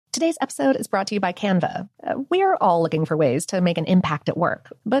Today's episode is brought to you by Canva. We're all looking for ways to make an impact at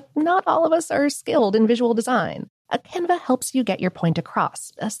work, but not all of us are skilled in visual design. Canva helps you get your point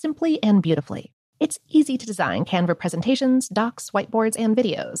across, simply and beautifully. It's easy to design Canva presentations, docs, whiteboards, and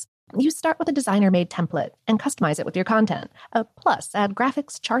videos. You start with a designer-made template and customize it with your content. Plus, add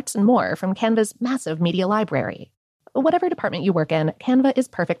graphics, charts, and more from Canva's massive media library. Whatever department you work in, Canva is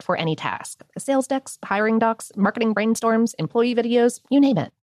perfect for any task. Sales decks, hiring docs, marketing brainstorms, employee videos, you name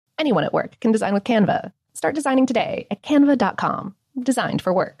it. Anyone at work can design with Canva. Start designing today at canva.com. Designed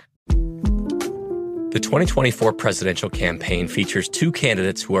for work. The 2024 presidential campaign features two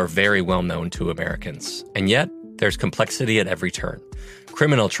candidates who are very well known to Americans. And yet, there's complexity at every turn.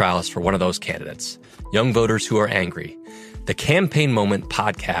 Criminal trials for one of those candidates. Young voters who are angry. The Campaign Moment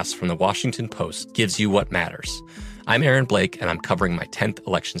podcast from the Washington Post gives you what matters. I'm Aaron Blake, and I'm covering my 10th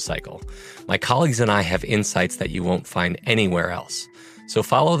election cycle. My colleagues and I have insights that you won't find anywhere else. So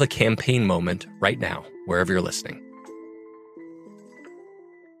follow the Campaign Moment right now, wherever you're listening.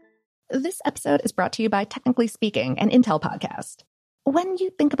 This episode is brought to you by Technically Speaking, an Intel podcast. When you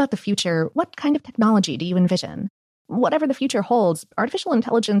think about the future, what kind of technology do you envision? Whatever the future holds, artificial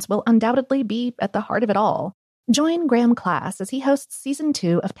intelligence will undoubtedly be at the heart of it all. Join Graham Class as he hosts Season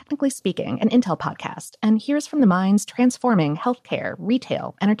 2 of Technically Speaking, an Intel podcast, and hears from the minds transforming healthcare,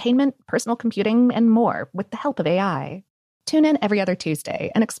 retail, entertainment, personal computing, and more with the help of AI. Tune in every other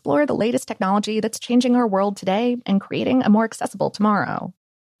Tuesday and explore the latest technology that's changing our world today and creating a more accessible tomorrow.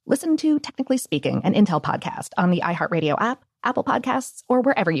 Listen to Technically Speaking, an Intel podcast on the iHeartRadio app, Apple Podcasts, or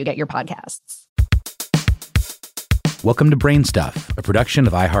wherever you get your podcasts. Welcome to Brain Stuff, a production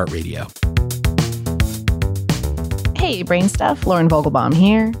of iHeartRadio. Hey, Brain Stuff, Lauren Vogelbaum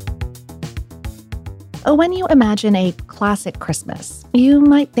here. When you imagine a classic Christmas, you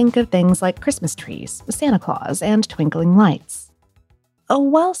might think of things like Christmas trees, Santa Claus, and twinkling lights.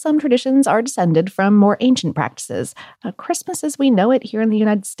 While some traditions are descended from more ancient practices, Christmas as we know it here in the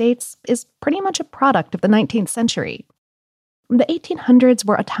United States is pretty much a product of the 19th century. The 1800s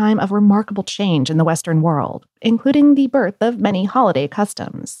were a time of remarkable change in the Western world, including the birth of many holiday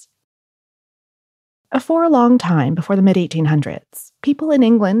customs. For a long time before the mid-1800s, people in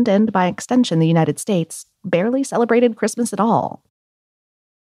England and by extension the United States barely celebrated Christmas at all.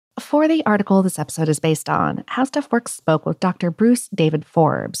 For the article this episode is based on, How Stuff Works spoke with Dr. Bruce David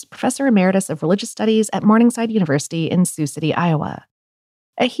Forbes, Professor Emeritus of Religious Studies at Morningside University in Sioux City, Iowa.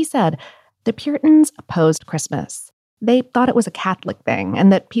 He said, the Puritans opposed Christmas. They thought it was a Catholic thing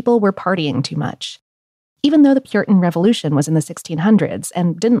and that people were partying too much. Even though the Puritan Revolution was in the 1600s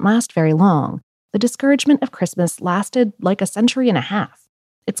and didn't last very long, the discouragement of Christmas lasted like a century and a half.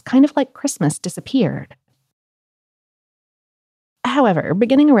 It's kind of like Christmas disappeared. However,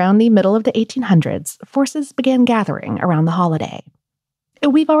 beginning around the middle of the 1800s, forces began gathering around the holiday.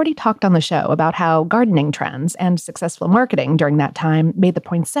 We've already talked on the show about how gardening trends and successful marketing during that time made the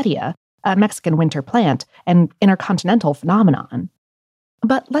poinsettia, a Mexican winter plant, an intercontinental phenomenon.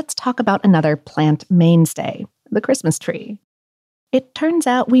 But let's talk about another plant mainstay, the Christmas tree. It turns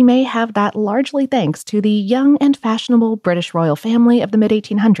out we may have that largely thanks to the young and fashionable British royal family of the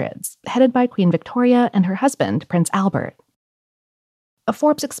mid-1800s, headed by Queen Victoria and her husband, Prince Albert.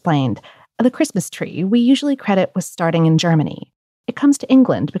 Forbes explained, the Christmas tree we usually credit with starting in Germany. It comes to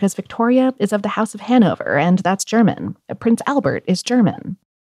England because Victoria is of the House of Hanover, and that's German. Prince Albert is German.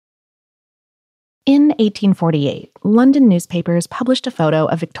 In 1848, London newspapers published a photo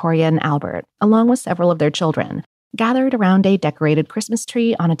of Victoria and Albert, along with several of their children, gathered around a decorated Christmas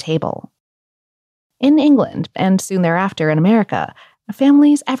tree on a table. In England, and soon thereafter in America,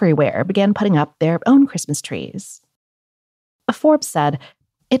 families everywhere began putting up their own Christmas trees. Forbes said,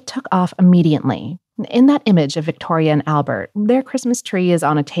 it took off immediately. In that image of Victoria and Albert, their Christmas tree is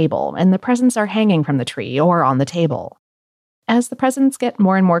on a table, and the presents are hanging from the tree or on the table. As the presents get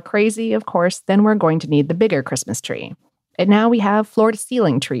more and more crazy, of course, then we're going to need the bigger Christmas tree. And now we have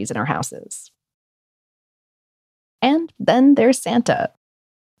floor-to-ceiling trees in our houses. And then there's Santa.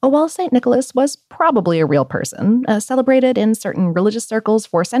 While St. Nicholas was probably a real person, celebrated in certain religious circles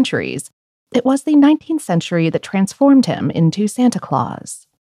for centuries, it was the 19th century that transformed him into Santa Claus.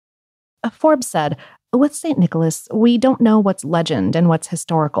 Forbes said, with St. Nicholas, we don't know what's legend and what's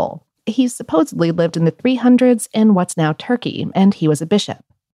historical. He supposedly lived in the 300s in what's now Turkey, and he was a bishop.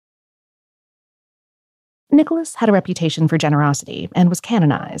 Nicholas had a reputation for generosity and was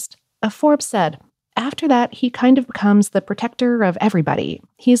canonized. Forbes said, after that, he kind of becomes the protector of everybody.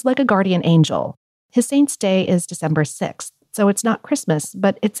 He's like a guardian angel. His saint's day is December 6th, so it's not Christmas,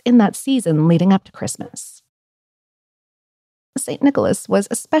 but it's in that season leading up to Christmas. St. Nicholas was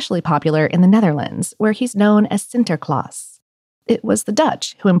especially popular in the Netherlands, where he's known as Sinterklaas. It was the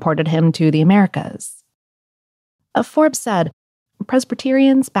Dutch who imported him to the Americas. Forbes said,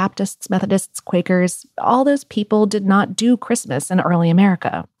 Presbyterians, Baptists, Methodists, Quakers, all those people did not do Christmas in early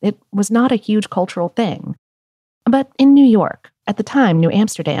America. It was not a huge cultural thing. But in New York, at the time New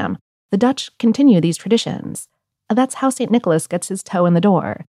Amsterdam, the Dutch continue these traditions. That's how St. Nicholas gets his toe in the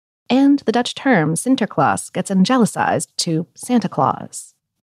door. And the Dutch term Sinterklaas gets angelicized to Santa Claus.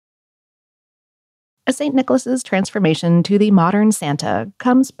 St. Nicholas's transformation to the modern Santa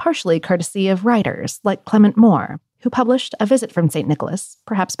comes partially courtesy of writers like Clement Moore, who published A Visit from St. Nicholas,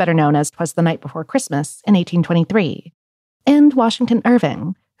 perhaps better known as 'Twas the Night Before Christmas, in 1823, and Washington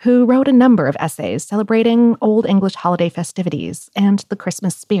Irving, who wrote a number of essays celebrating Old English holiday festivities and the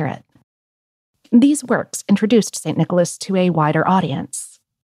Christmas spirit. These works introduced St. Nicholas to a wider audience.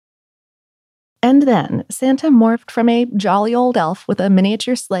 And then Santa morphed from a jolly old elf with a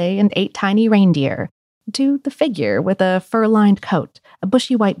miniature sleigh and 8 tiny reindeer to the figure with a fur-lined coat, a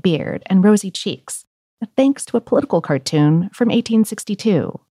bushy white beard, and rosy cheeks, thanks to a political cartoon from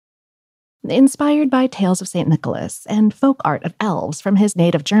 1862. Inspired by tales of St. Nicholas and folk art of elves from his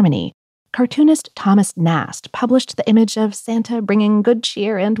native Germany, cartoonist Thomas Nast published the image of Santa bringing good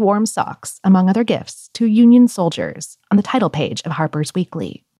cheer and warm socks, among other gifts, to Union soldiers on the title page of Harper's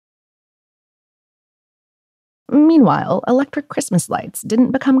Weekly. Meanwhile, electric Christmas lights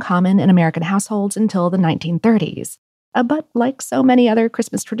didn't become common in American households until the 1930s. But like so many other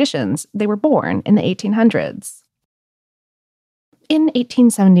Christmas traditions, they were born in the 1800s. In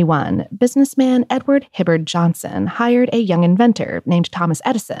 1871, businessman Edward Hibbard Johnson hired a young inventor named Thomas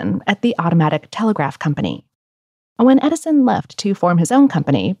Edison at the Automatic Telegraph Company. When Edison left to form his own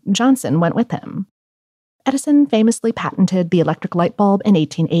company, Johnson went with him. Edison famously patented the electric light bulb in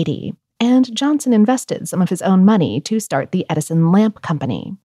 1880, and Johnson invested some of his own money to start the Edison Lamp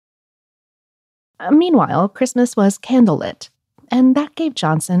Company. Meanwhile, Christmas was candlelit, and that gave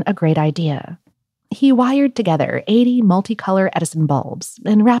Johnson a great idea. He wired together 80 multicolor Edison bulbs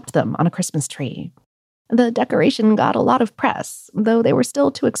and wrapped them on a Christmas tree. The decoration got a lot of press, though they were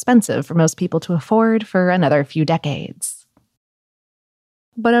still too expensive for most people to afford for another few decades.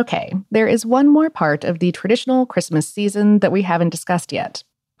 But okay, there is one more part of the traditional Christmas season that we haven't discussed yet: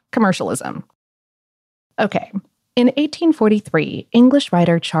 commercialism. Okay. In 1843, English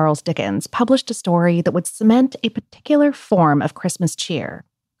writer Charles Dickens published a story that would cement a particular form of Christmas cheer,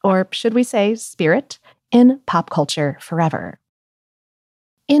 or should we say spirit, in pop culture forever.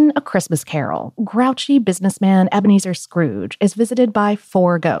 In A Christmas Carol, grouchy businessman Ebenezer Scrooge is visited by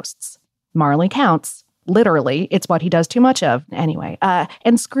 4 ghosts. Marley counts. Literally, it's what he does too much of, anyway.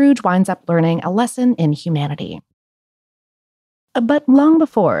 And Scrooge winds up learning a lesson in humanity. But long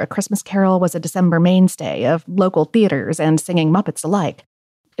before A Christmas Carol was a December mainstay of local theaters and singing Muppets alike,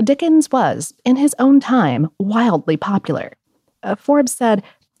 Dickens was, in his own time, wildly popular. Forbes said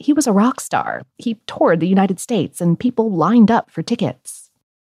he was a rock star. He toured the United States and people lined up for tickets.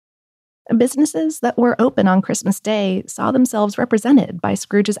 Businesses that were open on Christmas Day saw themselves represented by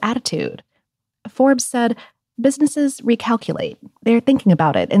Scrooge's attitude. Forbes said, businesses recalculate. They're thinking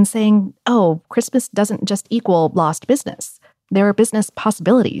about it and saying, oh, Christmas doesn't just equal lost business. There are business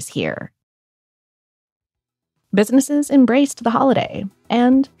possibilities here. Businesses embraced the holiday,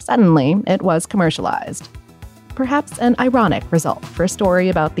 and suddenly it was commercialized. Perhaps an ironic result for a story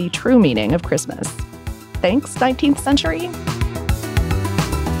about the true meaning of Christmas. Thanks, 19th century.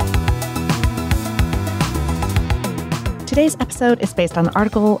 Today's episode is based on the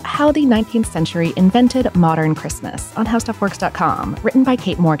article How the 19th Century Invented Modern Christmas on HowStuffWorks.com, written by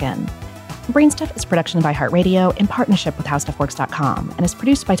Kate Morgan. Brainstuff is a production of iHeartRadio in partnership with HowStuffWorks.com and is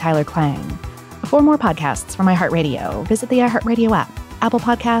produced by Tyler Klang. For more podcasts from iHeartRadio, visit the iHeartRadio app, Apple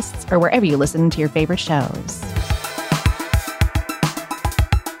Podcasts, or wherever you listen to your favorite shows.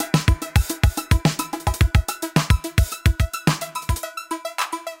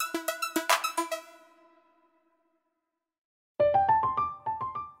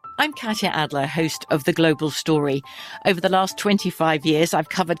 I'm Katya Adler, host of The Global Story. Over the last 25 years, I've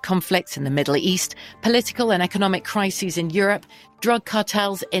covered conflicts in the Middle East, political and economic crises in Europe, drug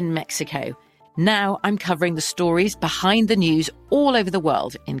cartels in Mexico. Now I'm covering the stories behind the news all over the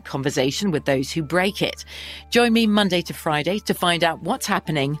world in conversation with those who break it. Join me Monday to Friday to find out what's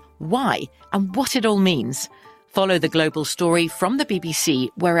happening, why, and what it all means. Follow The Global Story from the BBC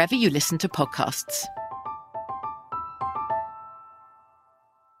wherever you listen to podcasts.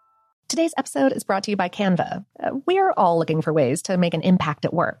 Today's episode is brought to you by Canva. We're all looking for ways to make an impact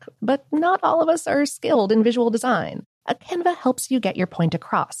at work, but not all of us are skilled in visual design. Canva helps you get your point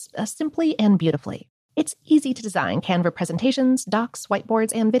across, simply and beautifully. It's easy to design Canva presentations, docs,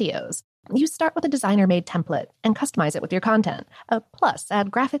 whiteboards, and videos. You start with a designer-made template and customize it with your content. Plus,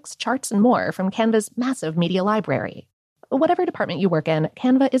 add graphics, charts, and more from Canva's massive media library. Whatever department you work in,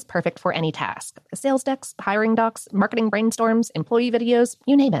 Canva is perfect for any task. Sales decks, hiring docs, marketing brainstorms, employee videos,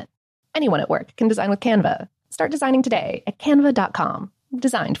 you name it. Anyone at work can design with Canva. Start designing today at canva.com.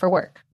 Designed for work.